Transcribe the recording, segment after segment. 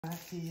Hello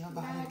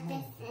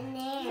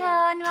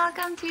and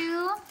welcome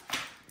to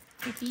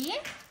Pipi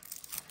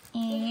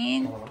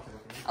and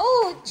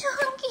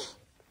Chunky.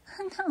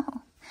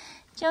 No,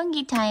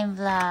 Chunky Time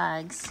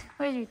Vlogs.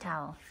 Where's your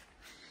towel?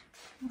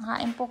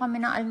 Kakain po kami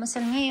ng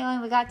almusal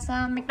ngayon. We got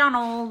some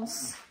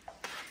McDonald's.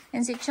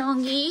 And si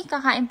Chunky,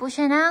 kakain po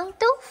siya ng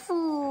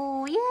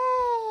tofu.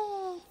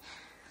 Yay!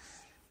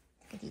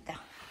 Teka dito.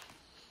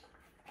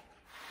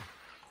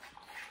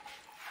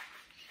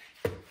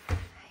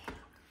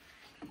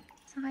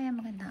 Saan kaya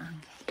maganda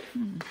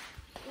ang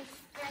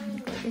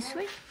this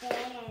way?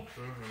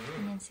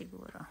 Yan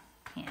siguro.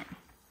 Yan.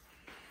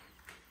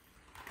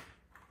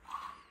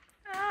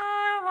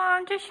 I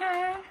want to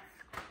share.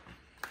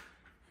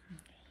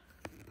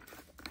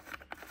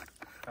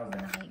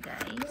 Okay,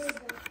 guys.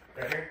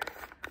 Right here?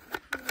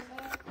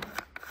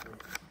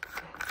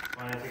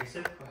 Want to take a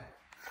sip? Go ahead.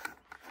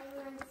 I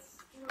want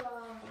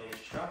straw. Want a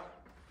straw?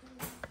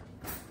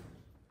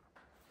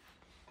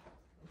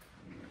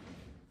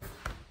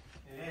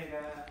 Hey,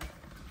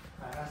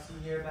 I see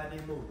your body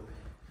move.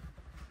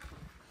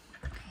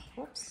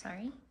 Okay. Oops,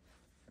 sorry.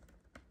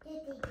 Okay,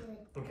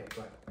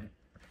 go ahead.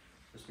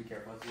 Just be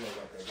careful. It's a little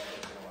wet there. That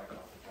is gonna wipe it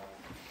off the towel.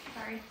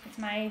 Sorry, it's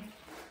my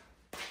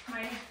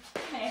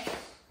neck.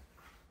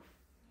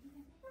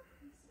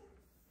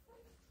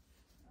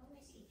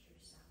 Always eat your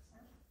socks,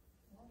 huh?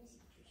 Always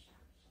eat your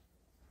socks.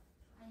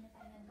 Kain na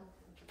tayo ng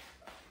tofu.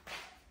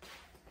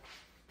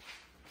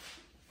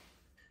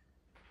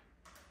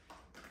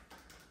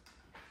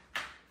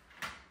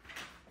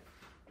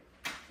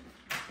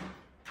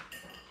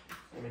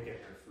 Let me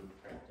get her food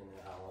prepped and then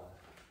I'll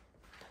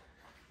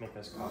make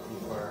us coffee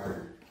for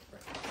our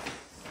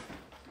breakfast.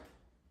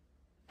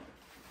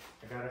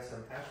 I got us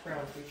some hash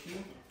brown sushi.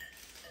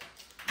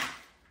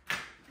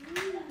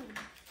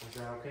 Is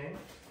that okay?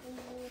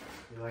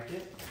 You like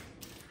it?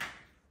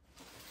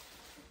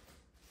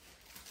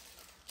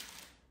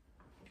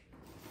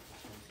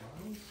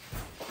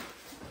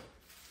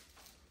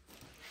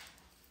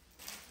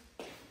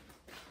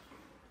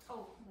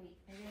 Oh, wait,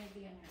 I gotta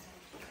be on her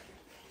side.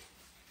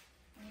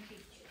 Let me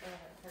teach her.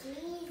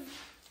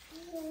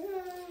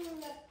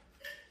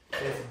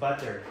 It's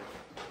butter.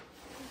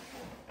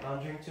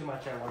 Don't drink too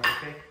much at once,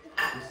 okay?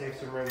 You save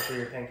some room for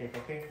your pancake,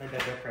 okay? Let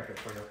Dad prep it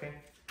for you, okay?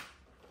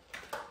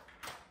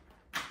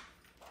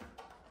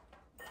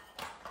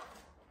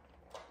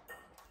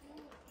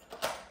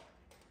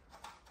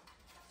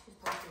 She's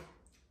bloated.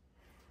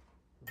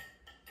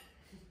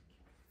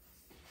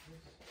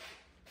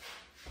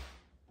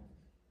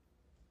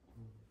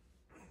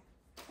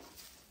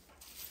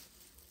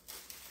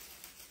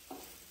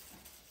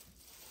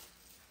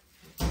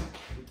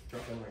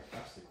 Drop in like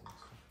plastic.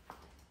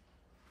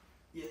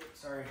 Yeah,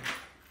 sorry.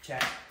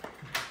 Chat.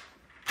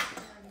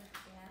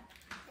 Yeah.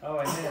 Oh,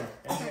 and then.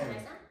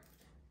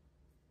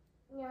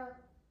 No,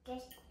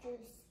 just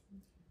juice.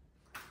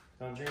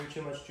 Don't drink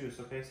too much juice,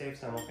 okay? Save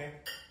some,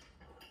 okay?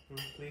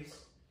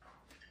 Please.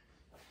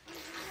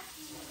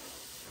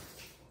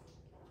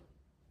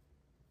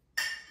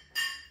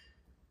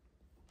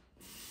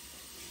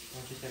 Why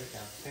don't you set it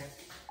down, okay?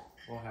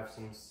 We'll have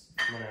some.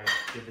 I'm gonna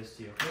give this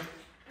to you, okay?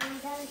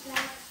 And don't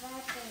like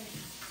butter.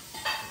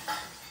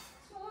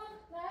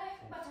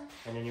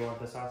 And then you want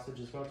the sausage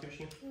as well,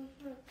 Tushi?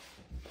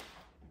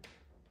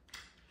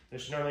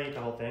 Does she normally eat the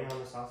whole thing on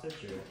the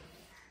sausage, or?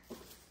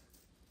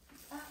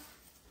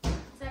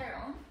 Is that her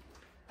own?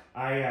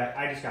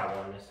 I just got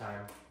one this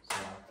time, so.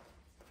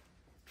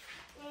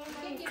 You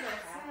can give her a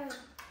half.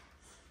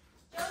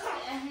 Don't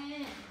get a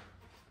hand.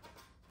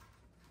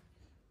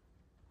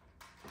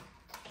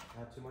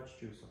 Not too much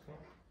juice, okay?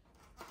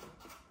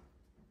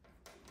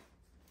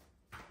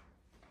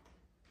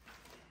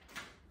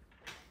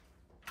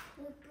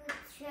 You put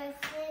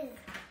juices.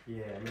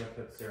 Yeah, I'm gonna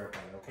put syrup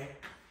on it, okay?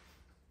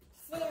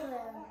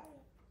 Syrup.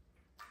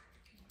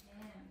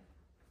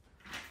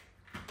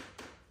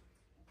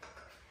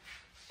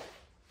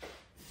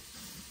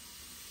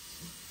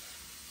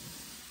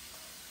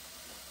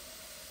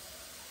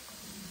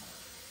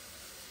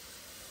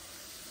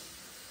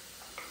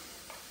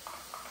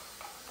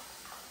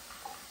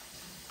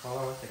 Hold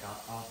on one second,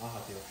 I'll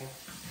help you, okay?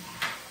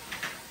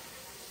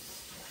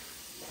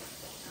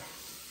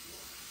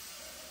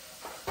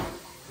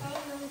 I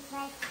don't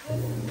like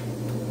this.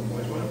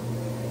 Which one?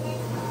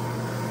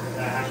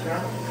 The hash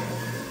brown?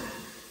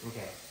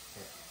 Okay,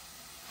 here.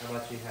 How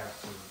about you have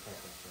some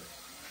pancakes first?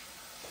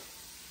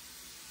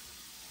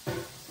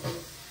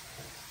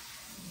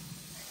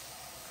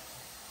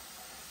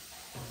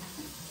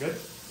 Good?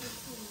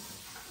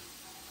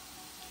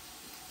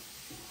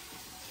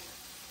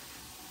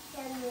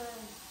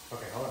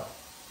 Okay, hold on.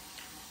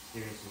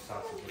 Give you some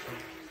sausage, okay?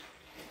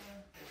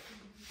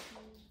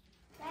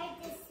 Like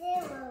the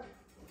syrup.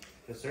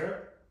 The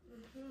syrup?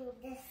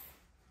 This.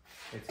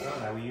 It's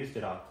gone, we used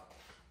it all.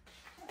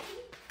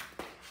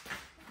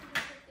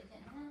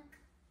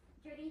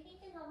 Jordy, you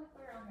think you can help me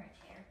put her on her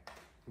chair?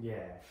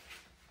 Yeah.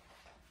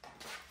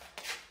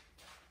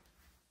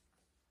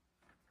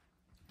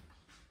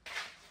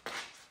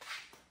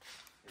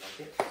 You like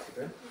it? Is it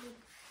good?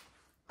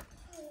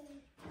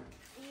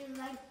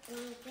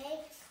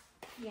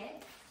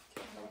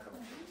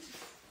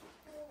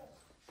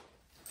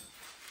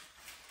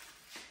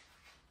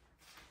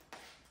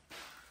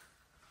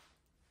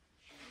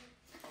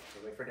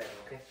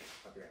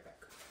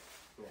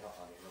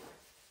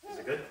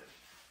 it good?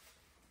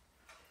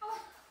 Oh.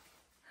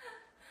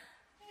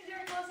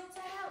 There it goes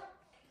inside out.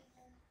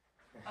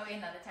 Oh,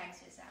 no, the tank's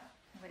just out.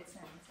 But it's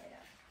not inside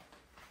out.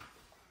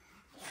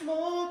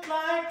 Smooth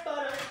like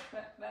butter.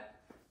 But.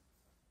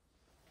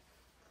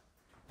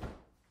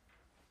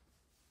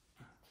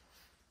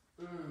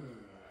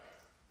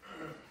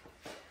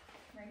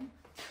 Ready?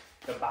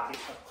 The body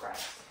of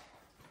Christ.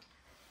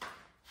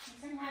 You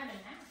can have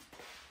it now.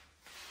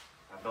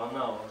 I don't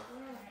know.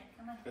 Alright,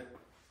 come on. Good.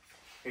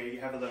 Here,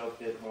 you have a little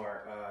bit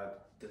more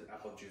the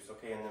apple juice,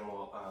 okay? And then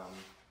we'll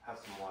have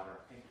some water,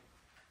 okay?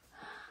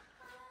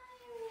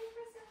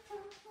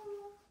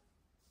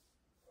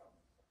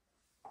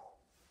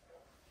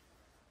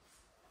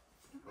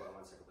 Hold on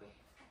 1 second, please.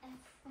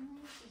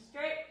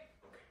 Straight.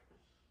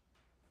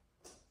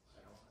 I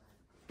don't want her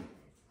to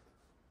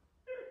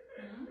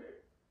be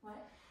What?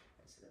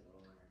 I said I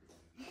don't want her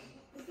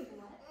to be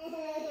What?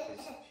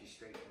 She's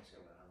straight, so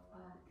I don't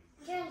want her to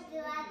be. Chunky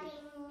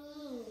lapping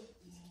me.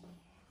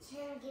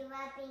 Chunky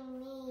lapping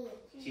me.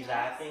 She's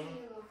laughing?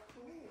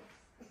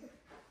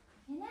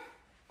 Yan na.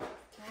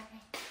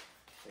 Okay.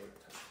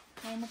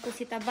 Ayan na po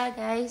si Taba,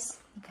 guys.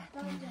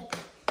 Tingnan natin.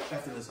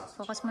 After the sausage.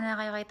 Focus muna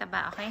kayo kay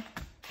Taba, okay?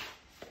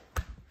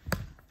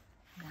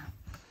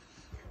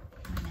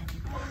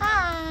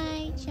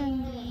 Hi,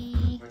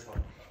 Changi. Which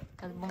one?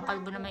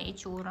 Kalbong-kalbo na may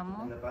itsura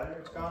mo. And the butter?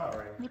 It's gone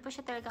already. Hindi po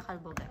siya talaga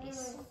kalbo,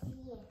 guys.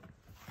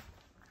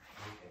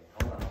 Okay,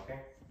 hold on, okay?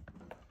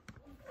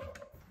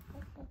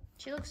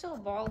 She looks so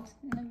bald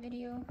in the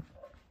video.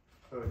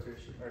 Oh, it's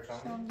our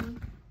chunky.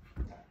 Changi.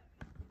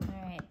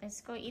 Alright,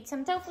 let's go eat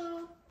some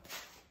tofu.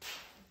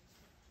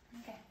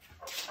 Okay.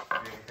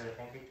 Are you ready for the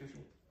pancake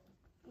sushi?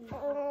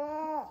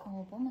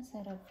 Oh, po,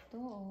 masarap to,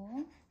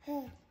 oh.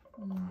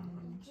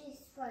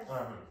 Just for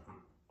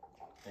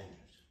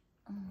Dangerous.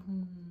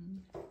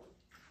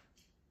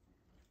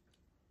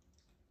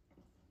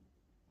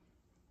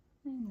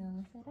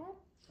 Ano, sarap?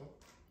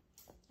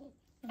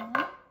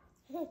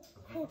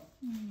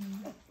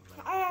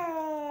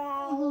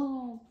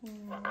 Oh, po.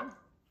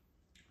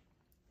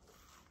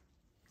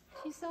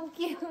 She's so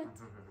cute.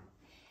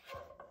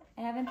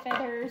 I haven't fed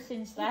her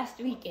since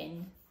last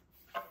weekend.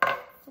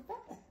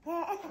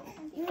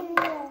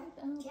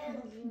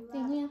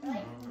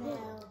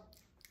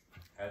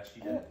 As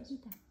she does.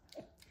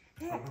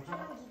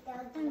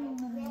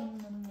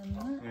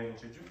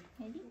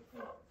 Ready?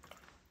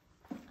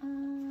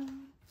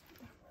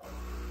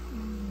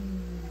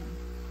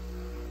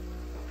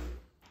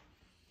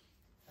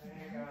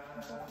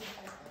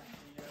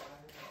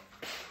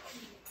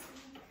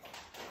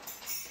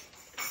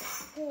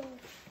 I'm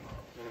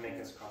gonna make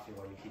us coffee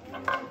while you keep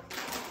doing it.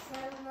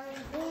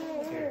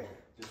 Here,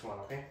 just one,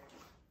 okay?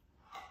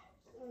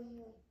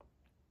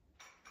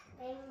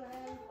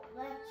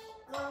 let's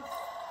go.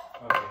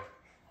 Okay.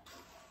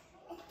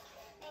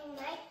 I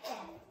like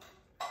that.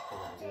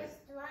 Hold on, wait. Just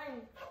one.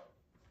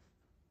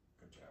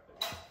 Good job,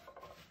 baby.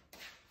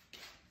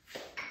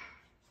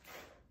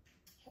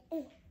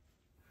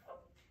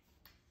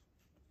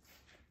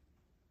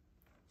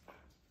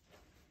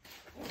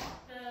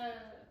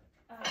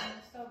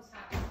 The stove's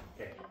hot.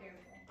 Okay. Be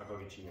careful. I'll go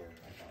get you your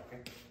iPad,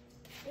 okay?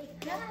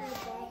 It's not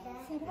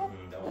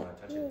Don't want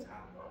to touch it, it's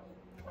hot.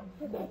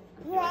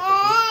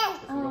 Yeah.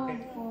 Is it okay?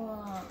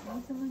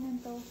 Gusto mo ng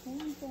tofu?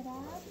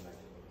 Sarap.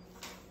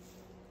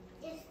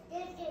 Just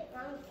did it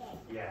pumpkin.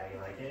 Yeah, you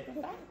like it?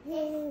 Just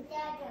did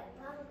a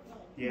pumpkin.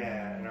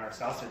 Yeah, and our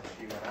sausage,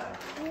 you and I.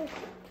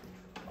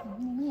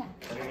 Yeah.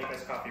 Let me make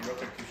us coffee real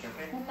quick, too,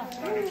 okay? I'm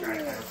gonna try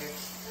it, okay?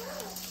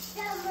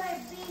 Some more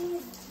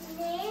beans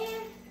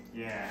there.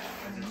 Yeah,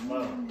 as it's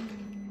low.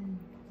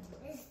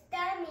 It's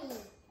dummy.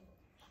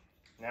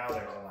 Now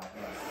there's a lot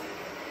less.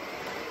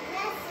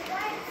 That's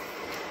what.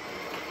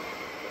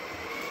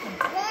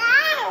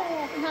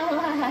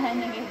 Hawa,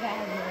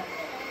 nagagalit.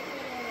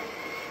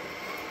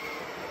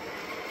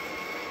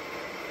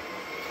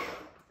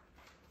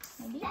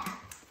 Ready?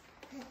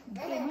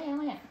 Okay,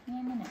 maya.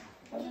 Maya muna.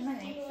 Huwag naman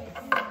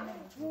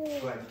exercise.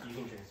 Go ahead, you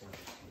can drink some of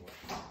this.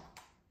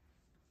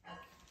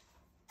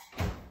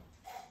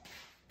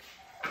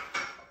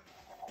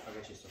 I'll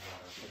get you some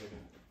water.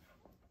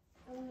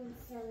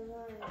 Some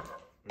more.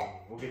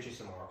 We'll get you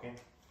some more, okay?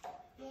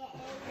 Yeah,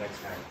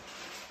 Next time.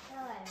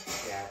 and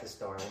Yeah, at the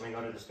store. When we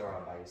go to the store,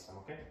 I'll buy you some,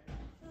 okay?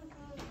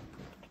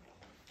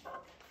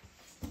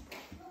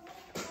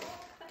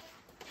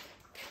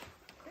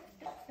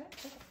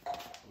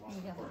 There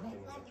you go.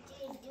 what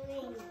you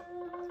doing?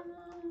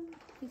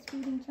 He's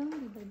feeding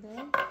Chungi, baby.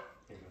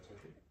 Here you go,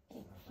 Sophie.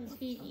 He's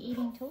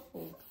eating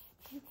tofu.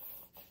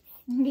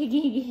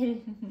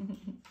 Gigigil.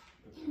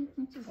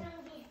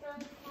 Somebody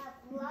don't have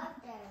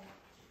water.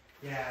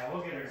 Yeah,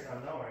 we'll get her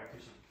some. Don't worry.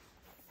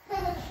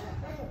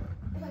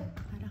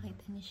 Para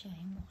kita niya siya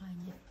yung mukha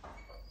niya.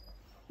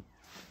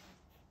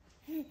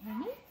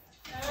 Honey?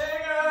 Hey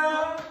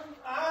girl,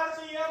 I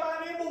see your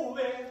body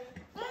moving.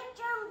 Get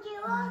chunky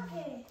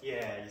water.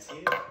 Yeah, you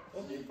see it?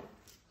 Okay.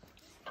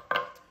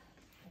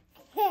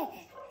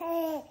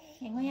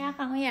 Nguya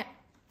ka, nguya.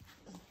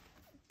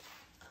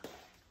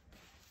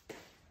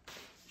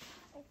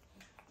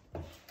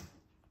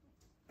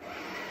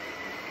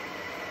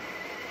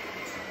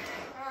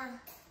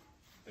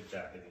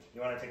 job, baby.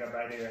 You want to take a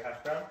bite of your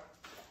hash brown?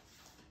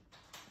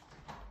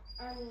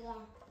 Yeah.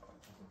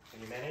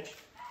 Can you manage?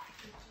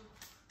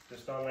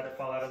 Just don't let it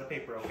fall out of the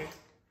paper, okay?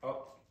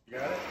 Oh, you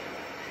got it?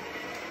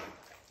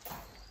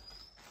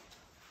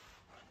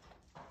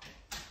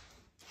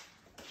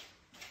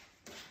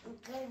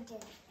 Good.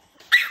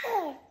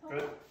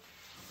 Good.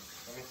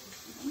 Let me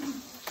see.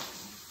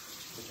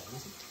 Good job. Let me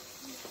see.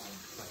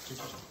 Right, good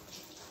job.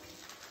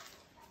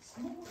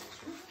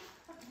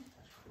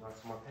 You want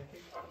some more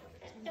pancake?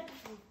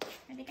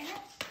 Ready ka na?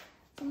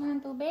 Gusto mo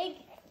ng tubig?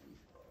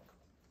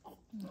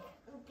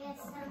 Get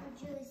some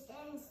juice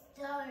and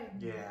start.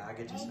 Yeah, I'll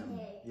get you some.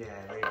 Okay.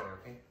 Yeah, right there,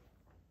 okay?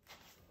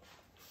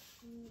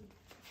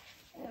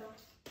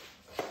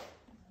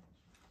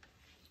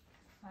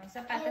 Okay, so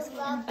patas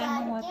ko ng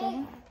pan ng water.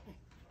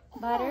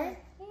 Butter?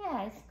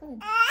 Yeah, it's good.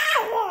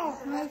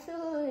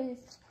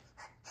 Jesus.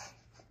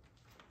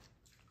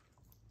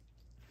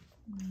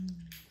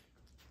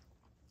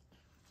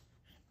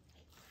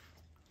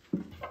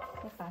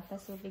 So,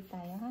 patas tubig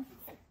tayo, ha?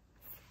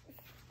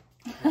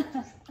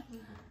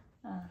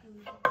 Ah.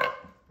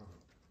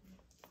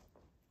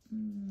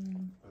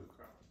 And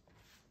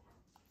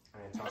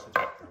then toss it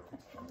up, okay?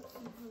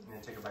 And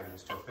then take a bite of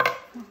this too, okay?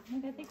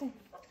 Nagati ko.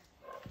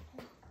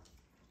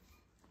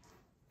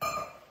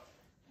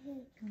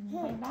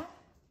 Okay ba?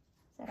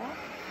 Sarap?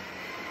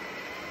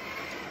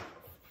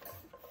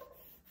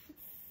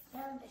 So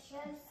the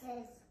show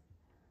says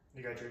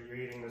You're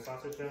eating the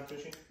sausage now,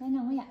 Sushi?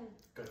 Ano, nguya.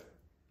 Good.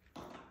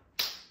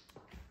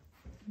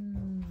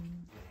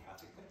 I'll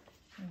take that.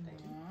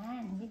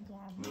 Yan, good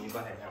job. You go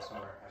ahead and have some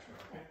more hash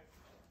brown, okay?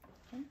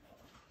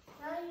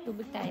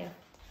 Tubig tayo.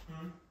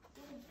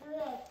 do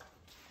it.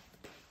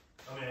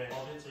 I'm gonna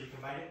hold it so you can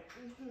bite it?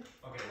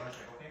 Okay, one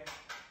sec, okay?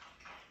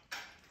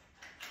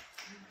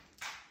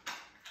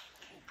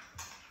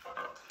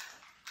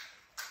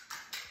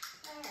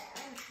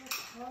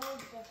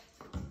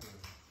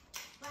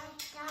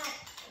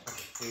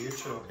 Okay, you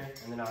chew, okay?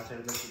 And then I'll tell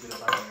you this a bit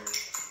about your...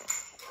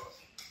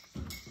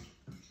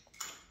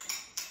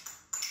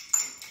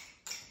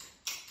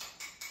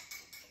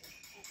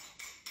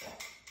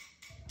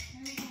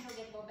 Maybe you can go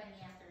get boba in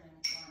the afternoon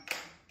if you want.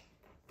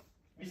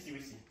 We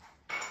see.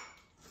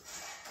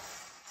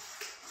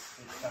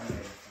 It's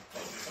Sunday.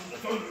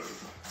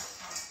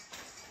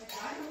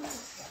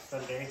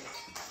 Sunday.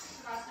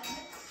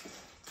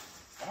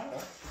 I don't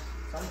know.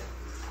 Sunday.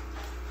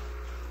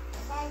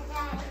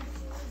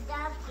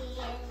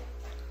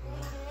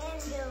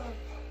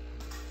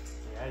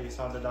 Yeah, you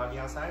saw the doggy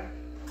outside?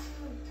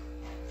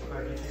 Go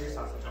ahead and get your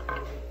sausage,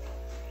 okay?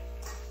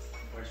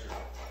 Where's your dog?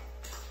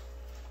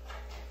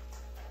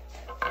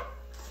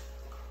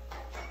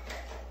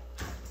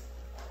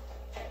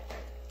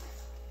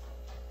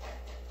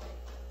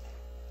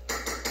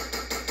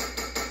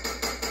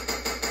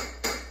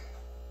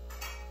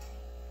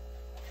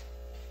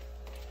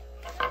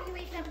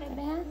 Wait lang,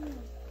 bebe, ha?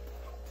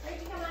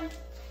 Ready, come on.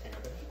 Here, go,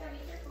 baby. Come,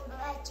 eat your food.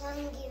 But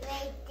don't give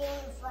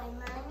anything for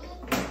mommy.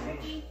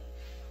 Ready?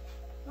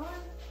 Go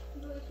on.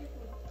 Go eat your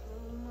food.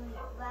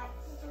 But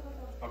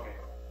Okay.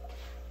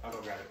 I'll go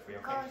grab it for you,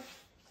 okay? gosh,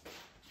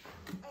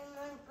 I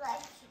want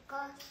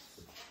bicycle.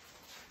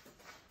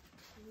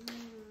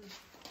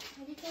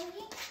 Ready,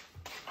 Chunky?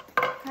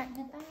 Cart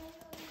na tayo.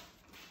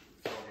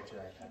 So I'll get you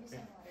that cat,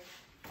 okay?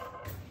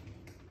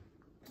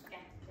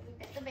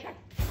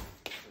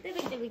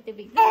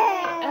 Tubig.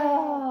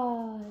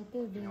 Oh,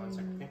 tubig. Hang on one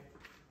second, okay?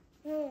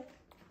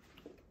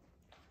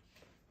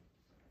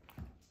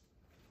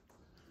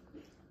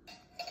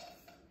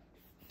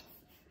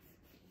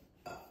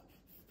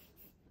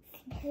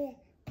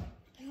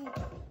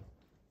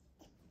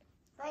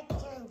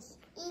 Merchants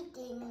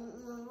eating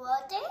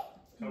water.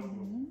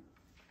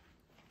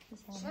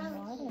 Just having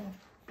water.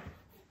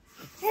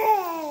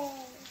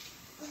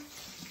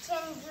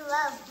 Can you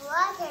love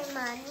water,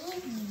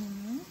 mommy?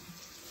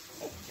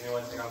 Give me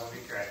one second, I'll go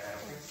get your iPad,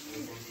 okay?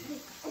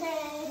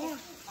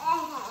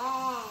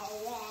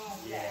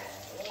 Yeah.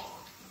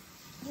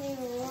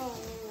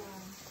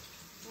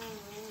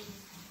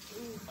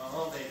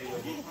 Oh, baby,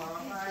 would you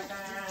come like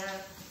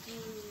that?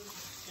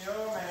 You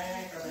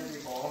make a baby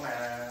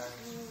woman.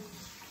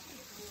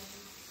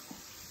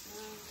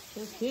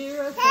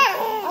 Shakira.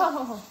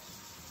 Oh.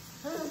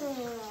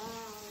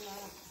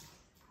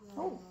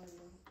 Oh.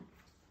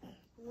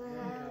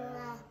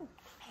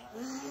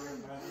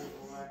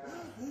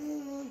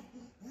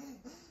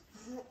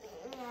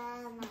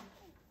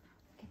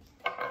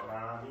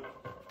 Mommy.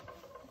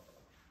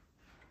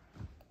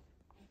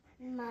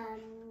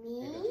 Mommy.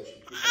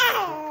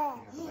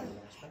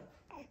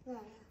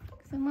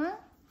 Gusto mo?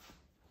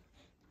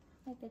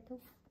 Ito to.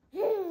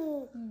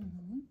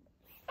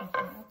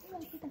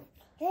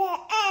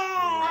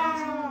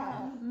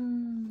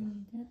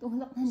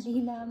 Tinutulak ng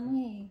dila mo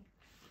eh.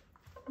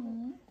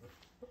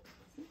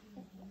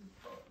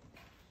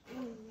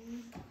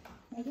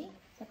 Ready?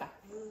 Saka.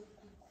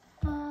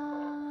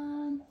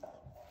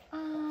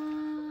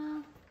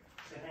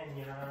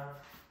 Serena.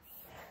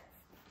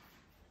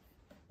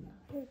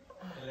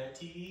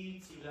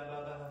 Letizia, blah,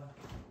 blah, blah.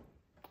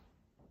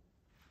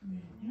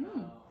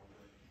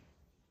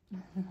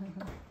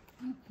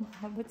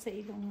 Habot sa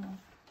ilong mo.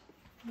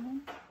 Ayan.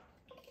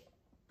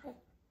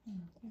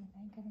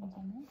 Kain ka rin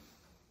dyan,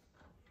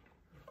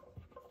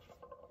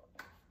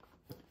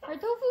 Are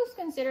tofus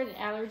considered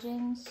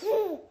allergens?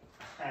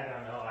 I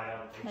don't know. I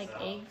don't think Like so.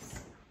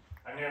 eggs?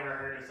 I've never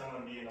heard of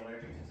someone being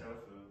allergic to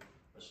tofu.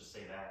 Let's just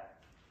say that.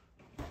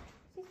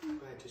 Go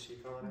ahead, Tushy.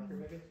 Go on up here,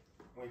 baby.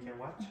 We can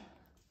watch.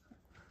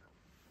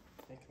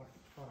 Hey, come on.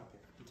 Come on up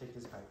here. You take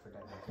this bite for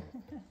Dad.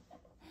 Okay?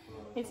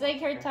 It's like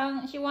her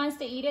tongue, she wants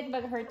to eat it,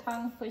 but her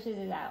tongue pushes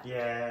it out.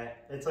 Yeah,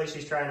 it's like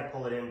she's trying to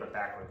pull it in, but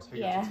backwards. Here,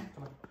 Yeah.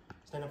 Come on.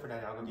 Stand up for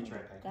Dad. I'll go get your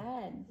iPad.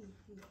 Dad,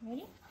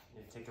 ready?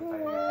 You take a bite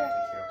of your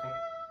pancake here, okay?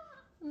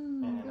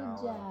 And then Good we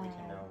job.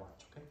 can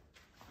watch, okay?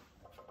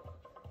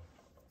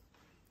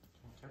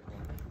 Careful.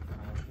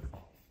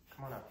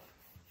 Come on up.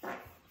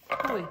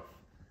 Uy.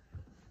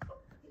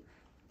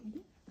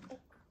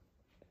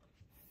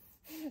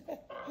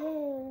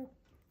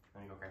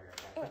 Let me go grab your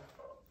iPad.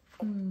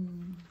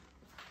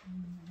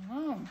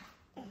 Ayan.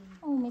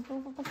 Oh, may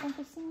tofu pa siyang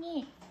pisngi.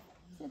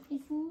 Sa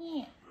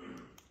pisngi.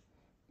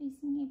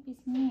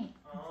 Pisngi.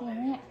 Oh, Sige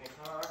baby, nga. you can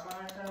talk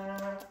like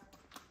that.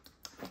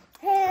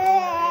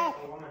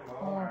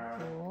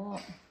 Opo.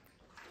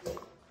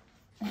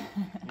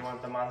 You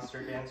want the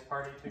monster dance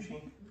party, Tushy?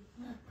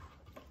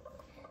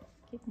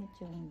 Cute na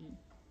Chongi.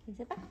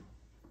 Isa pa.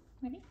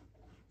 Ready?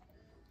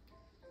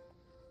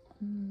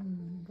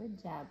 Good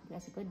job.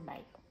 That's a good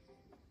bite.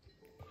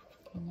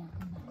 Kanya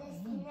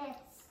kumain.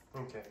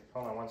 Okay,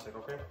 hold on one sec,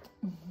 okay?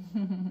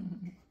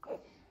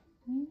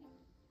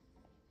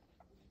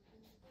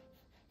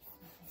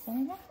 Isa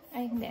na lang?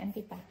 Ay, hindi. Anti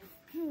pa.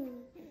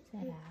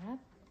 Sarap.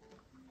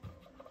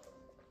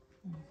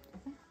 Isa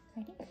pa.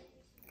 Ready?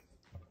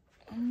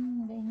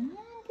 Ganyan.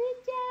 Good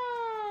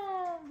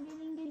job!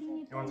 Galing-galing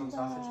ito. You want some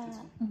sausage,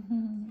 Tushy?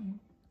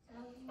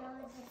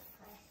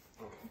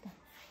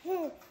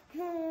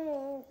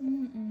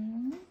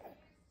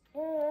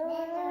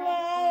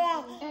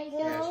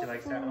 Yeah, she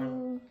likes that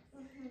one.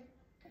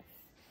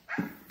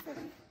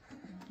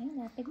 Okay,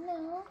 lapit na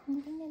oh.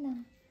 Hanggang na lang.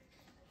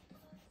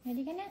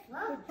 Ready ka na?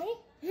 Ready?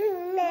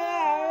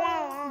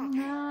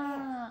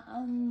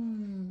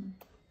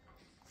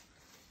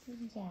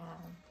 Good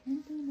job.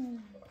 Hindi na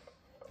lang.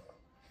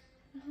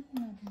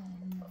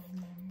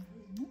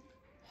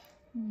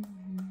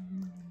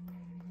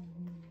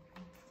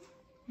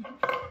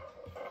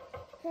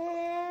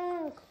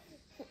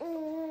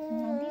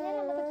 Hindi na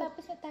lang.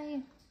 Matatapos na tayo.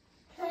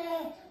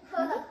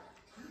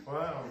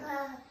 Wow.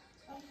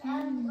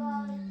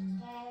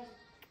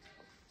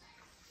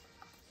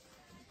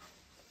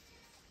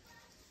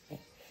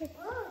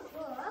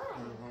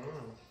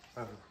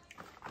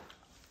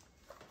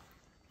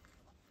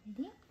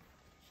 Ready?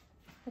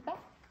 Ito?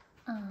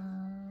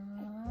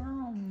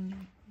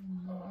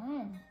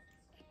 Yan.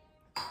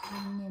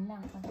 Ganyan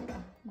lang. O, diba?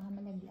 Baka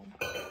malaglag.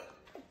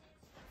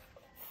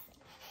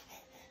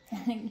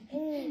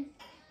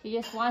 She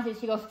just wants it.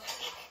 She goes.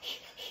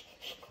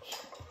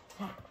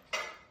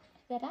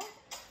 Tara.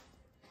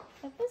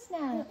 Tapos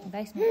na.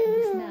 Guys,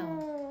 tapos na.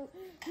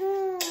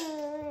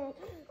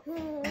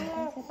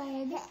 Isa pa,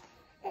 ready?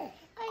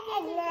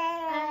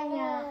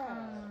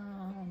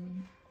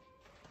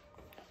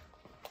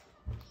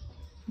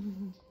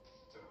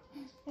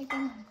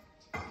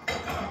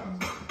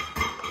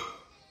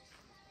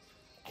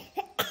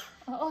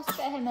 Oo,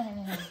 sa ahem.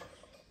 Okay.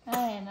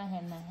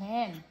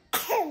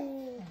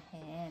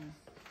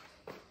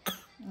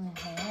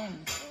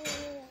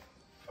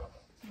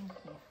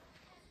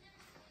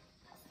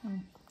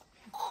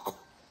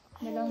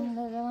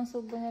 Dalawang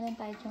subo na lang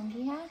tayo,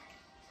 Chongi, ha?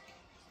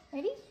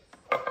 Ready?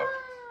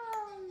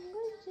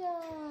 Good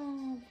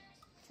job.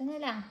 Sana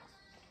lang.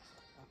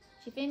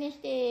 She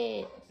finished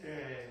it.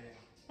 Yay.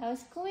 That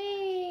was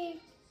quick.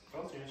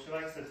 Told you, she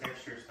likes the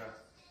texture stuff.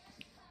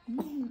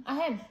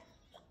 Ahem.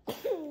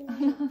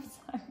 I'm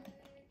sorry.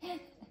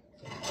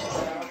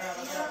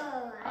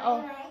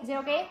 Oh, is it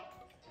okay?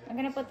 I'm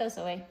gonna put those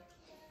away.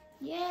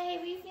 Yay,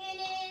 we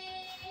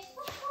finished!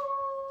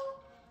 Woohoo!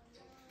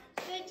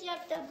 Good job,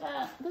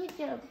 Daba. Good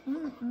job.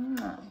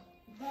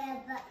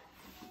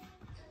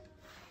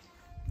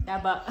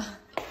 Daba.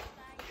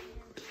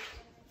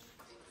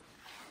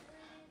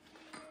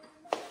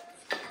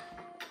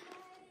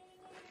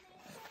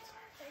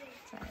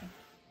 Sorry.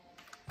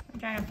 I'm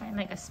trying to find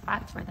like a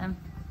spot for them.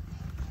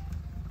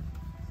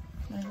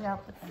 Maybe I'll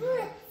put them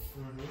here.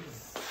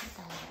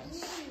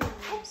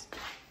 Oops.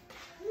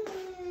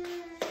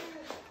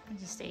 I'll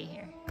just stay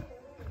here.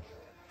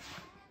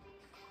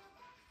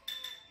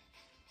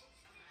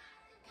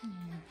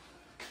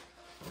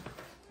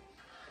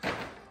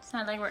 It's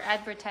not like we're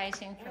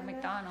advertising for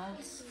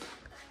McDonald's.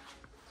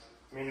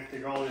 I mean, if the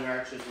Golden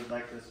Arches would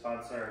like to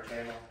sponsor our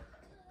channel.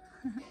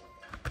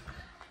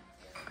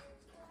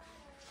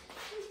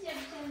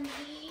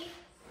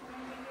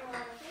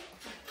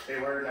 They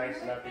were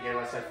nice enough to give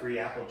us a free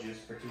apple juice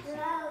for Tootsie. It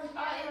was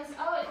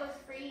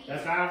free.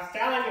 That's what I was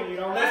telling you, you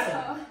don't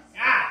listen.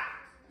 Ah!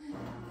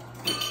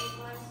 It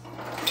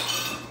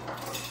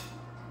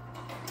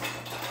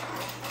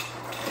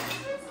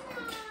was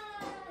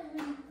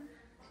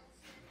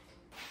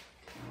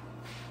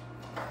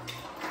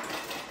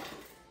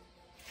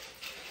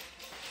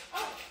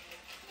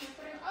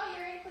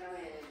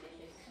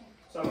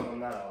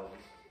not all of them.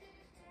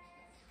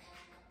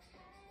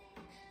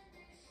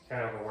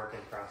 Kind of a work in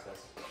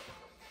process.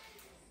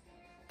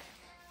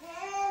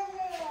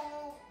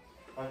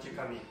 Why don't you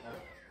come eat, huh?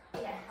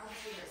 Yeah, I'll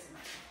see this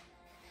one.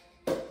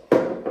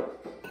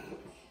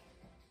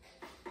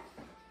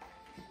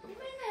 You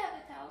might have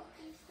a towel,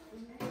 please.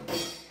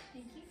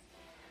 Thank you.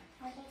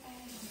 How about that?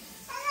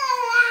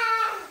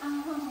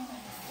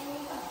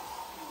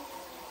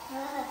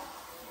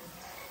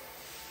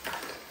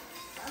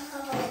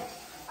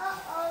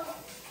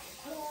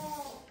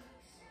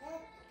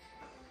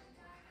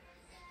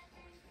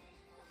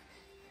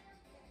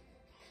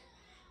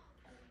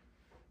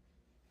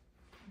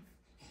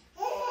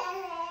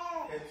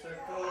 It's a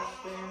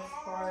ghost dance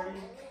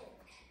party.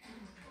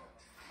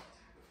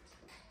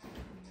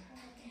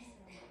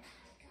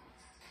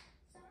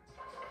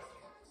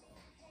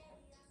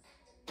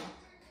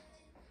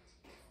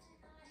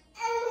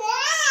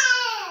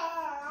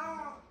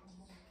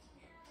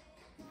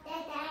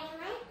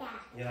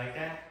 You like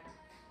that?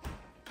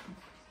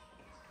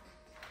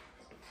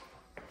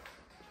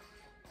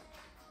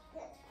 Oh,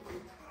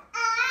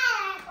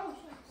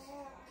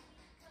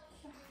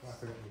 I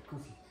forgot you're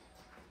goofy.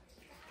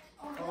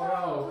 Oh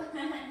no.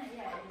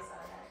 Yeah, I just saw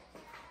that.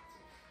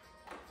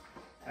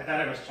 I thought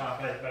it was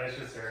chocolate, but it's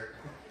just her.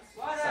 It's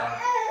water.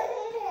 Soft.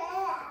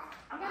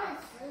 I'm gonna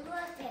look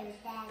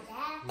at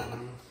that.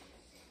 Mhm.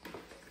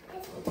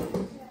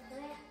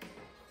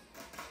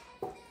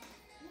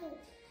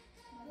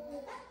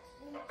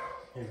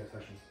 Here you go,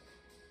 Toshi.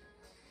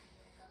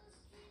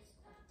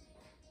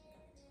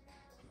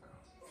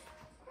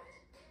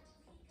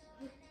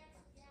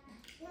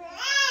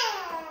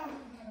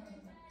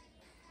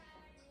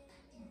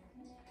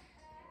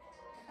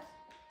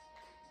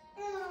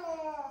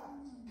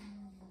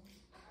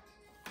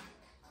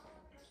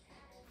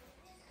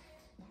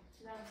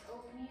 So that was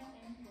oatmeal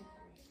and cookies.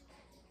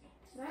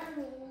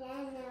 Mommy, I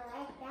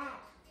like that.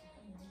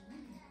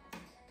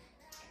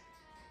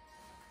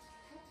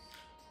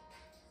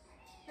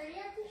 Or do you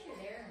have tissue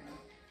there or no?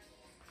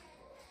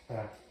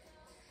 Yeah.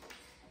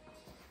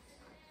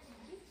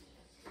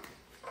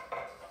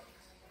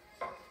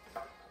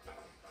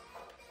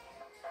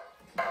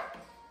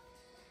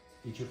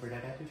 Did you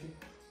forget that, Toshi?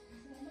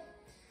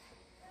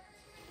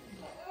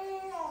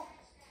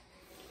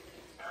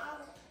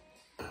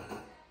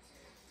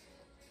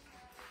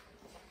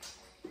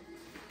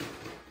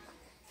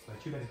 But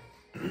you better.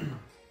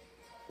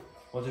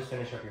 We'll just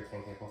finish up your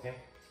pancake, okay? I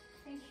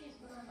think she's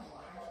put on the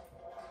water.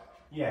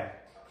 Yeah.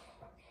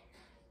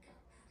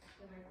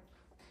 Give her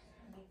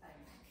maybe 5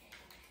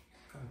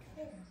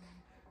 minutes.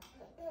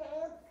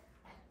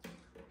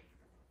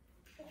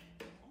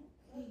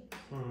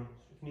 Hmm.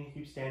 Can you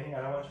keep standing? I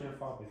don't want you to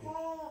fall, baby.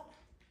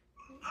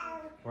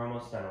 We're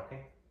almost done,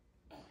 okay?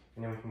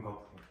 And then we can go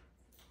play.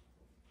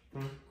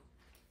 Hmm?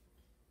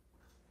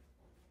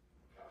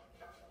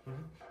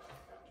 Hmm?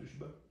 Sushi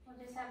bug? We'll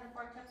just have the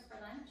pork chops for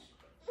lunch.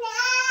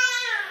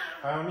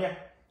 Yeah.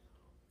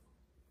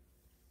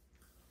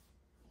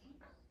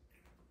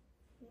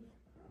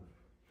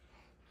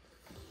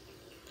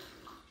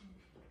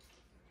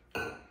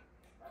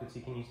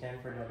 Tootsie, can you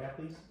stand for Dada,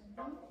 please?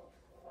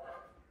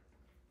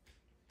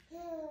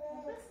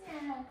 What's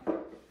that?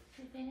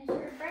 To finish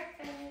your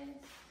breakfast.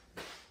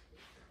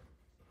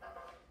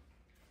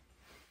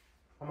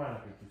 Come on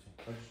up here, Tootsie. I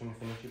just want to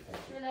finish your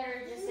pancake. Should we let her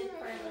just sit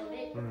for a little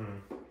bit?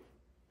 Hmm.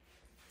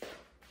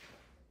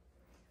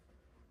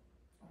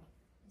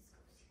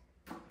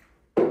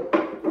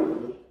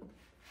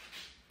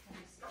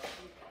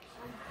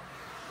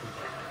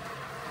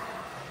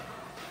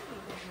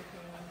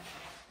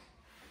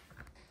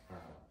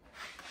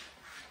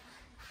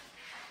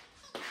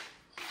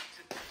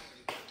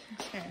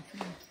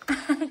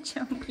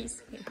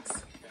 Chunky's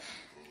face.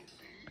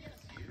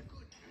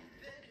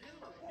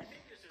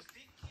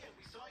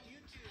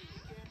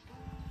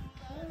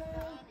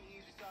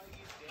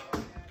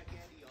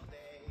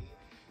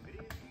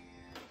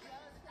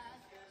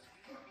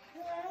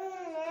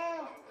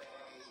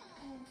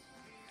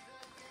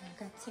 I've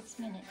got 6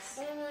 minutes.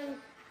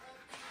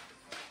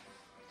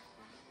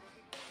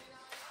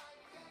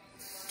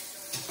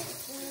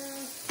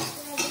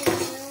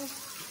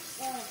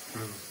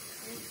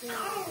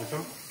 This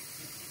one?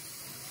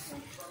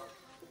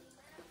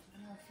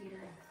 I'll feed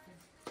her after.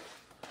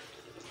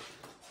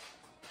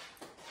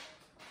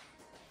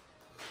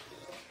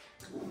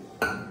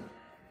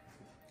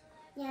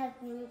 Yeah,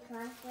 can you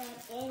toss that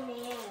in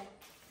there?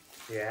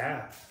 Yeah.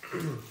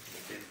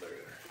 Big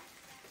burger.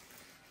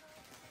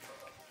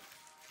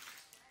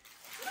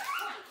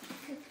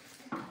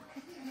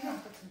 I'll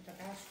put some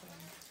Tabasco in.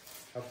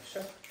 Oh,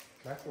 shut.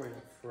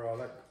 Microwave for all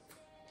that.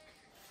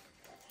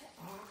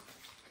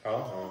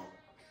 Oh.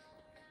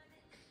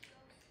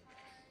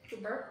 To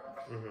burp?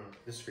 Mm-hmm.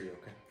 This is for you,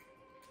 okay?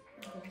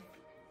 Okay.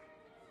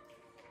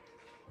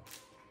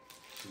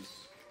 She's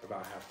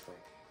about halfway.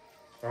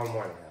 Oh,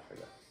 more than halfway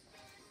though.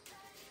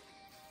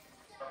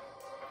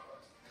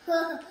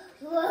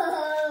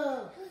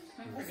 Whoa!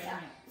 I'm forgetting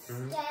it.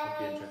 Mm-hmm.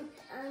 Stand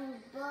on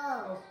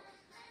ball.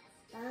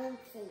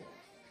 Bouncing.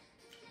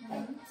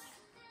 Mhm.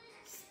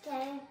 Stand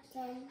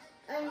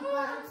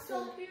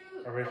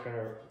just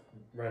gonna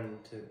run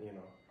to, you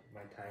know,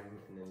 my time,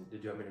 and then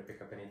did you want me to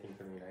pick up anything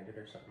from United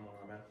or something while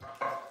I'm out?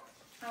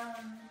 I don't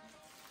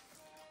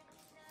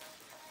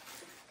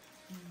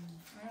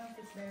know if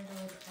it's better to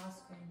go to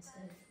Costco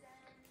instead.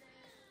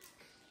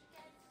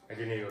 I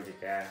do need to go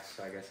get gas,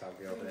 so I guess I'll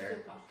be over there.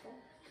 Costco?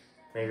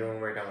 Maybe when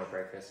we're done with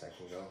breakfast, I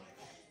can go.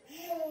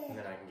 And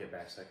then I can get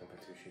back so I can put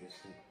Tushi to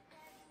sleep.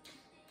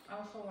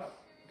 I'll show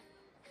up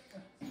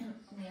in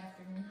the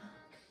afternoon.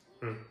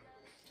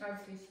 I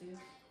have feces.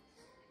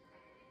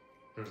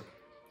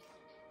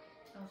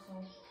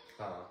 Also.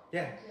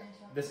 Yeah,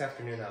 this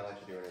afternoon I'll let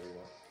you do whatever you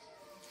want.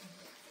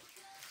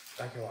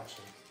 I can watch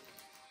them.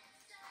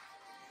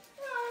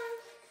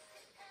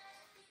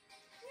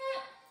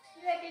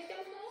 You like it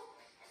too?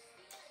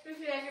 Did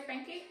you like your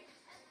pancake?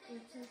 You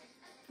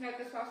like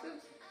the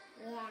sausage?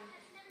 Yeah.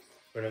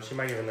 But no, she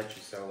might even let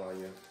you sew while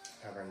you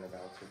have her in the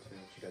bouncer too.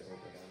 If she doesn't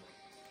go down.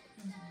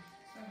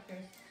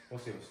 Okay. We'll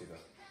see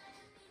though.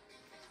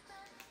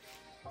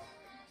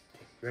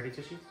 You ready,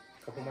 Tishy?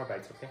 Couple more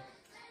bites, okay?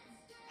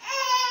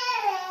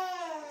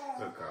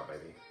 Good girl,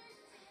 baby.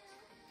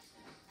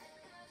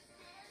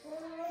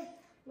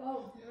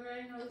 Whoa, you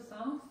already know the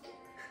song?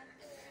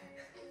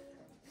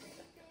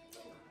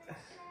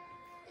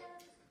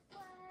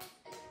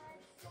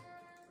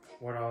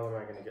 What all am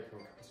I gonna get from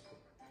Costco?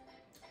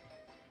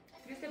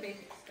 Just the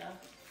basic stuff.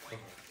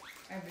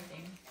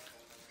 Everything.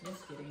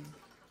 Just kidding.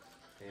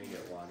 Maybe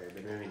get water,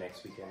 but maybe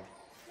next weekend.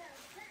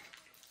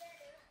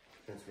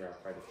 Since we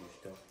have quite a few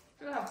still.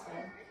 You'll have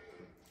fun.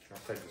 I'll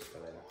save this for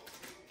later.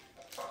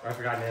 I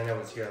forgot Nana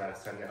was here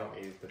last time to help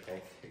me with the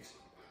pancakes.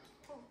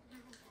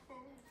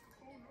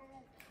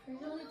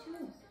 There's only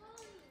 2.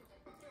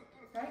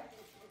 Right?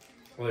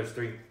 Well, there's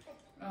 3.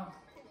 Oh.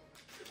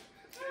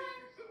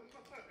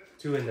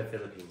 2 in the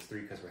Philippines,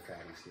 3 because we're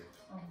fatties here.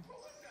 Oh.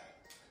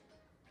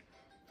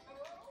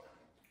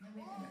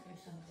 Maybe I can get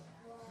some of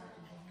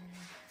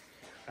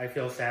that. I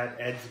feel sad.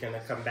 Ed's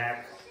gonna come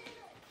back.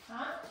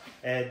 Huh?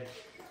 Ed.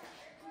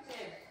 Who's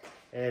Ed?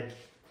 Ed.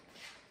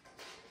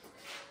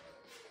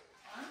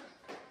 Huh?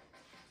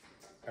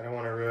 I don't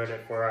want to ruin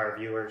it for our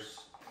viewers.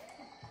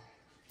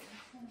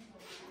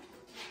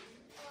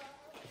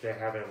 If they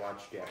haven't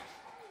watched yet.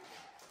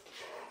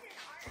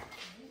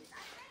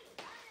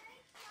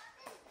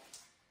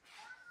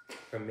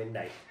 From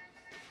midnight.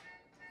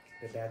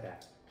 The dada.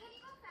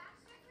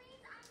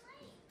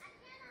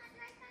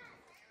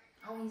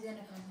 Oh, he's gonna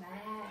come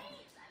back.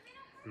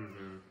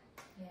 Mm-hmm.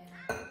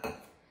 Yeah.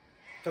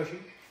 Toshi,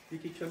 you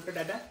teach him for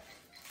dada?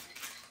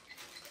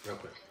 Real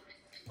quick.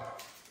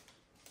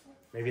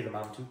 Maybe the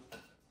mom too?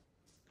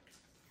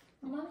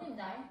 My mom didn't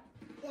die.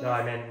 No,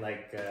 I meant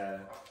like the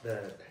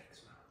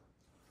Dyke's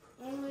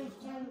mom. And with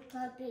some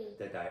puppy.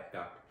 The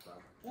doctor's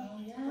mom. Oh,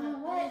 yeah.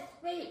 What?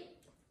 Wait.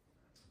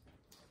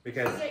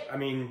 Because, I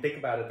mean, think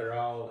about it, they're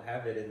all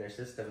have it in their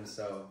system,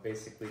 so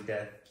basically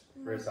death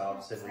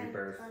resolves and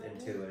rebirth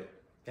into it.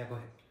 Yeah, go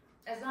ahead.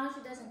 As long as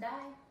she doesn't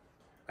die.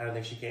 I don't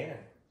think she can.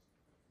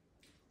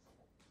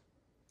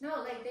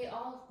 No, like they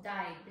all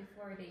died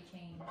before they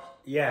changed.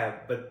 Yeah,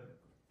 but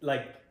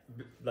like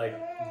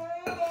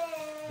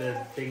the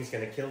thing's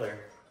gonna kill her,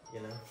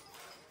 you know?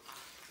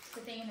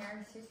 The thing in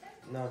her system?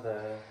 No,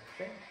 the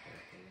thing.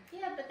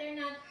 Yeah, but they're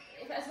not,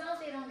 as long as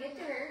they don't get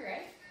to her,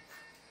 right?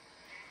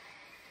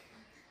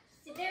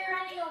 See, they're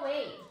running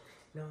away.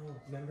 No,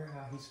 remember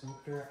how he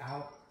swooped her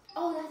out?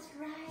 Oh, that's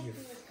right. You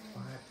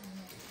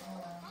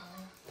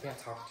can't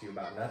talk to you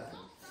about nothing.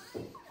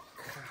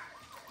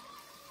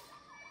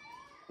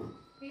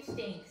 He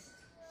stinks.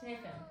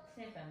 Sniff him.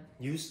 Sniff him.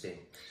 You stink.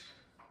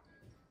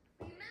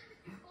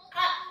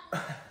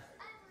 Ah!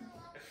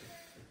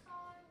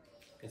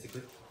 Is it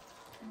good?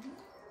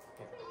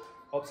 Yeah.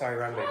 Oh, sorry,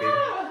 wrong way, baby.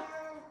 Ah!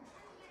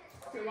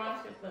 You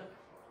want to flip.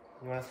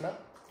 You want to smell?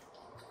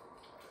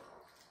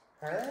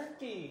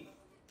 Herky.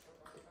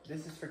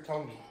 This is for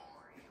Tongi.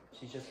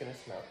 She's just gonna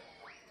smell.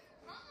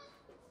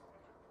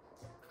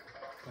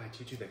 Go ahead,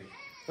 choo-choo, baby.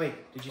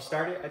 Wait, did you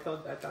start it? I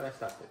thought I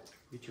stopped it.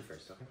 You chew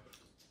first, okay?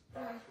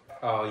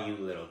 Oh, you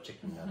little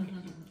chicken nugget.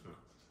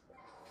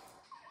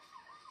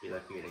 Be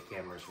lucky the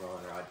camera's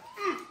rolling, Rod.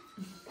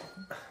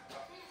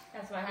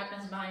 That's what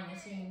happens behind the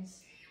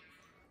scenes.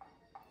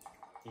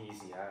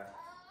 Easy, huh?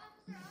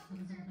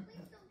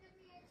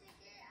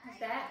 What's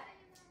that?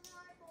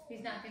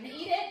 He's not gonna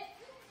eat it.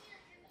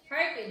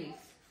 Hercules.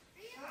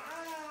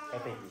 I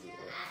think he's eating it.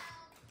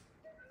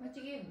 What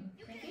you give him?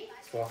 Frankie?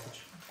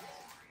 Sausage.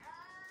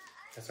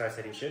 That's why I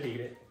said he should eat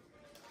it.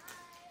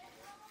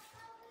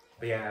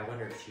 But yeah, I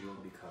wonder if she will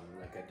become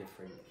like a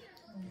different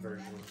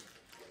version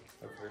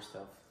of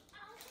herself.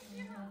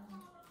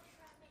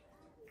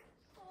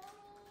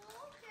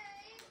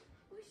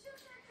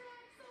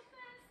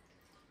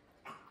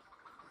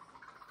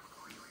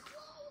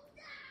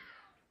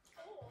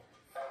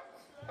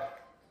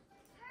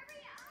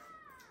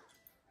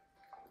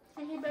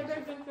 Can you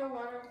better drink your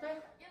water, okay?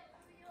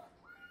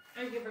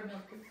 Or give her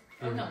milk.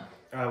 Oh, no.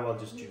 Well,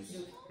 just juice.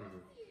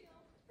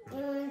 You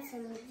want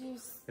some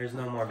juice? There's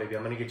no more, baby.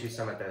 I'm gonna get you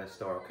some at the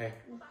store, okay?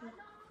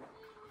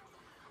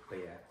 But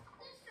yeah.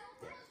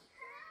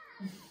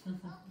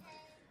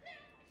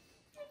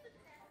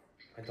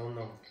 I don't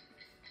know.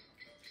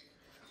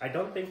 I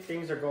don't think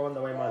things are going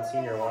the way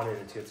Monsignor wanted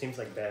it to. It seems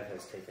like Bev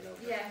has taken over.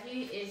 Yeah,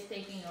 he is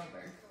taking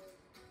over.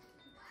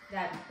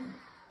 That.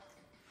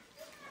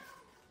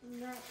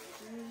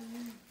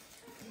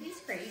 He's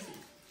crazy.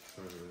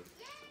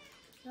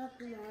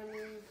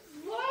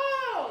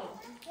 Whoa!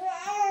 You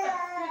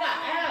got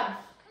abs.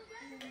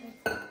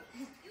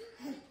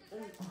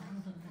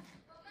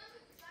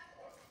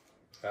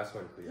 That's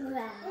one clear.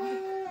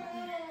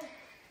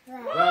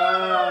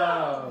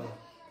 Wow!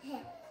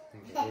 Okay,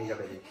 here you go,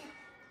 baby. Is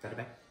that a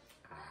bag?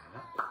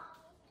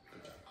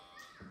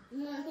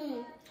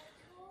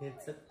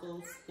 It's a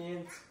ghost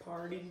dance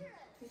party.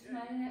 He's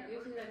smiling at you.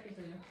 He's like,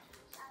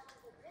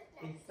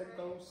 It's a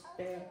ghost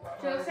dance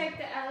party. just like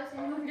the Alice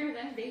in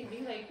Wonderland baby,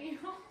 like, you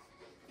know.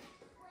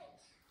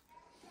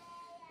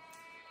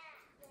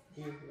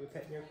 You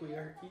pet your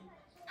sweethearty?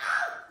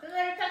 Don't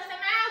let her touch the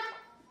mouth.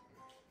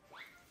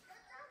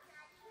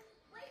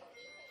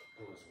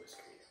 Who was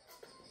whiskery?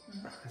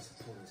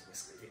 Who was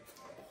whiskery?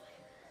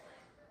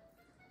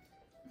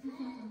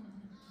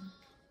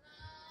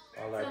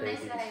 All our So nice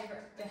babies. to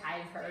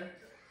have her.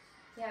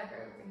 Yeah,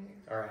 her over here.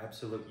 Our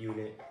absolute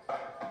unit.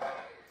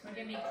 We're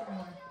gonna make some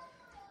more.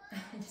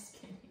 I'm just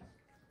kidding.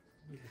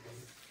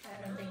 I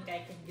don't think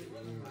I can do it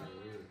anymore.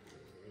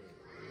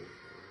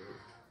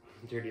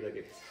 Dirty look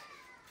at this.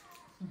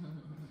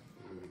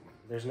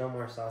 There's no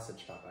more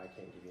sausage top. I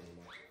can't give you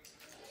anymore.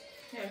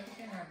 Here, you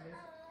can have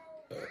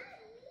this.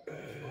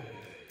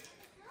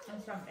 I'm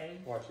from A.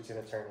 Watch, it's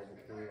gonna turn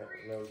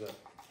his nose up.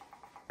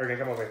 Okay,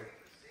 come over here.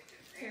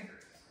 Here.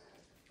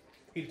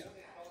 Eat some.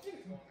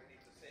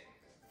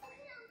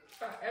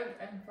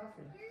 I'm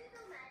fucking.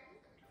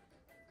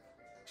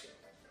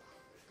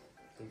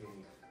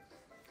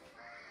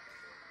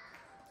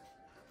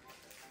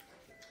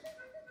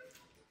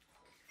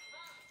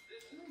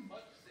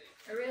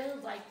 I really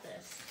like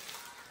this.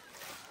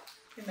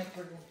 You make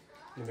burger.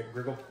 You make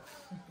gurgle?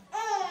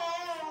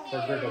 Or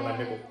gurgle my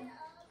niggle?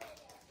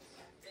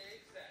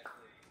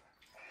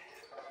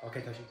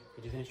 Okay, Toshi,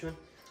 did you finish chewing?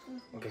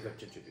 Okay, good.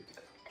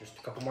 Just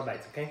a couple more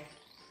bites, okay?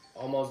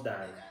 Almost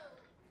done.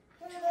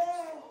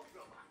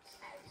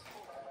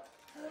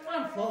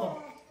 I'm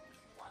full.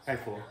 Hi,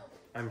 fool.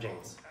 I'm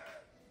James.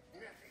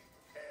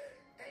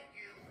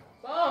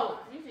 Whoa,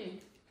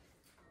 easy.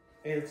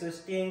 It's a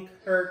stink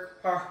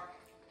hurt party.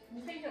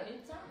 You think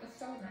it's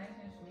so nice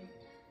and sweet.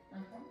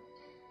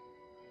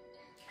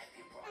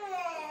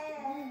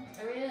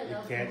 I really You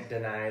love can't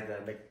deny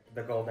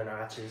the golden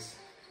arches.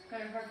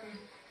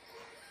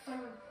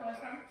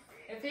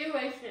 If you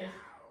wish this,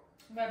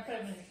 I'm gonna put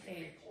him in the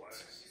cage.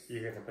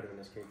 You're gonna put him in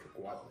this cage for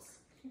guavas.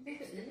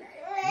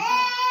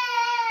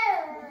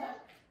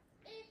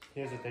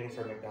 Here's a thing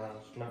for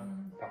McDonald's. No,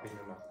 pop in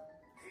your mouth.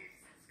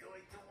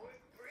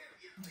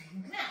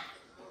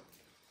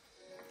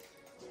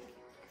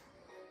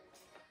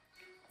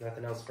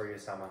 Nothing else for you,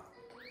 Sama.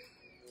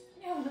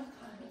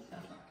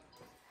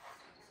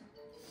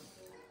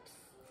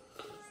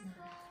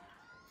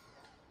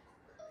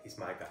 He's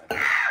my god.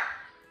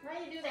 Why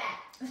do you do that?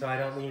 So I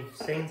don't leave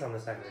stains on the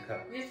side of the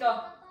cup. Just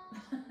go.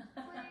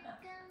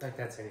 Like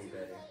that's any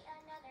better.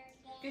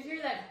 Cause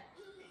you're like,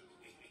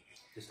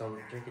 Just don't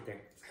drink it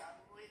there.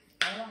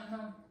 I don't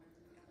know.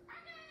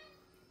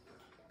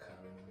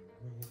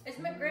 Is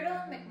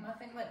McGriddle and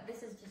McMuffin what?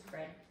 This is just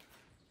bread.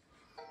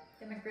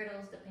 The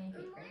McGriddle is the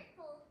pancake bread.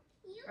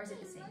 Or is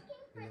it the same?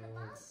 No,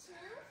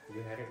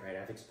 you had it right.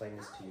 I've explained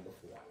this to you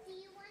before.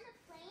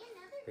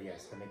 But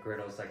yes, the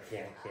McGriddle's like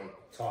pancake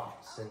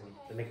tops, and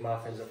the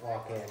McMuffins are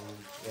fucking,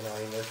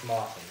 English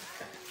muffins.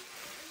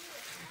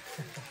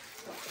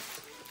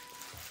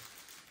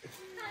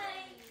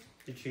 Hi.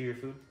 Did you chew your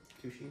food,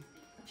 Tushi?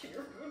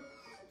 Cheer food.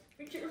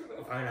 Cheer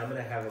food. Fine, I'm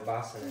gonna have a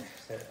Boston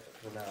for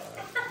now.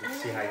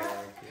 Let's see how you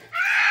like it.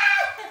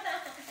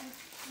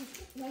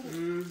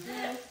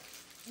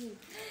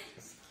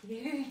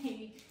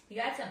 Scary. You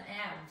got some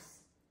abs.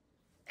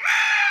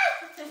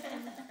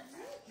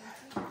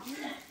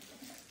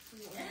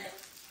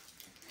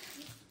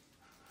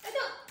 I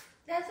don't.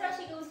 That's why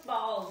she goes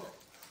bald.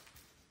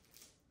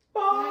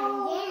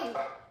 Bald.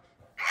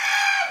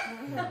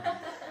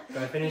 So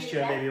I finished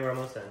chewing, baby. We're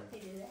almost done. You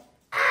do that.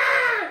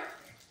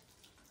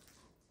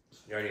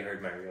 You already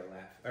heard my real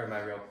laugh, or my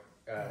real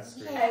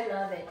scream. I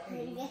love it.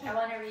 I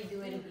want to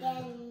redo it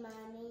again.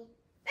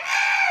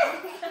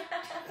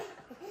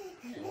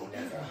 You will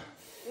never.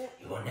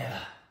 You will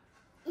never.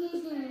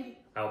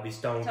 I'll be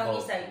stone Tony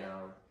cold side.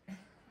 now.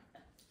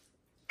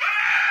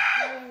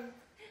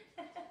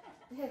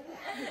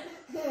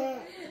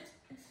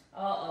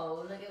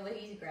 Uh-oh, look at what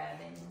he's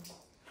grabbing.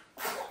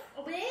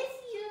 Oh, bless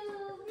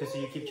you. Just so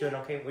you keep chewing,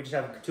 okay? We just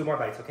have 2 more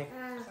bites, okay?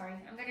 Sorry,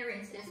 I'm gonna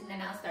rinse this and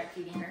then I'll start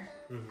feeding her.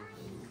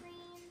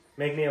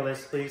 Make me a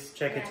list, please.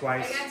 Check it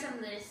twice. I got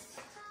some lists.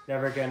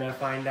 Never gonna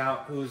find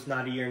out who's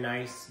naughty or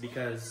nice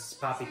because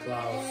Poppy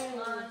Claus.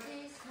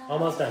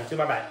 Almost done. 2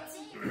 more bites.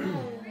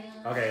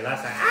 Okay,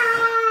 last time.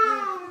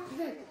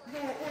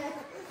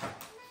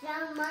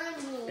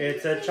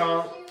 It's a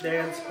chomp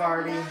dance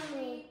party.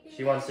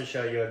 She wants to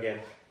show you again.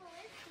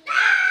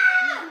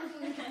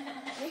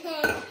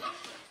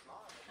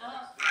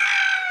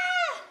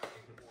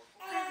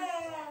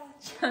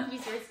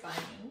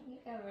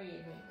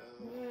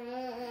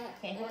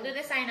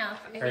 sign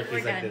off. I think Alright, we're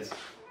he's like done. this.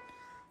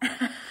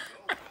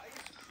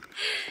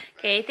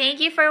 Okay, thank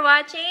you for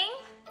watching.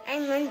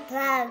 I'm on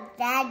vlog.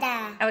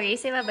 Dada. Okay,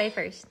 say bye-bye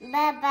first.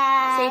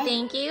 Bye-bye. Say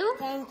thank you.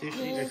 Thank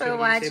you. For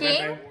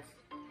watching.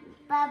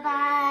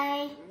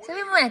 Bye-bye.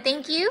 Sabi mo na,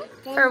 thank you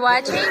for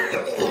watching.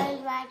 For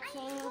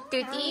watching.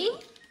 Tuti.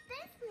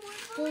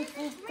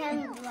 Tuti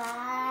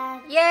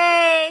vlog.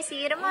 Yay!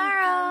 See you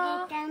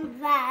tomorrow. Tuti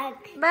vlog.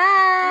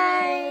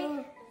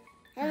 Bye.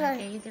 Hello.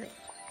 Okay, you do it.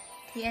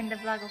 You end the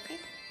vlog, okay?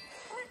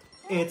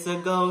 It's a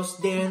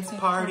ghost dance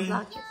party.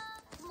 Block it.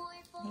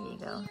 There you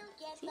go.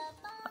 See?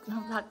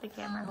 Don't block the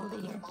camera. Hold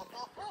it here.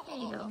 There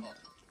you go.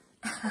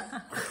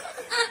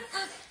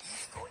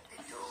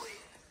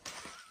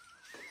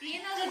 Do you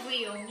know the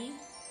guiomi?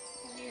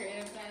 Have you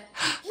heard of that?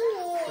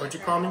 What'd you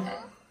call me?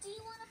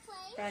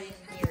 Probably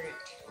didn't hear it.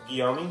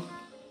 Guillaume?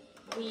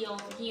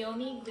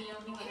 Guiomi,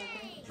 whatever.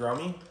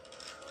 Drummy?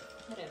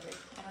 Whatever.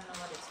 I don't know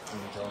what it's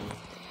called. Drummy.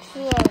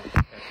 Here.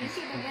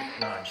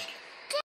 No, I'm just kidding.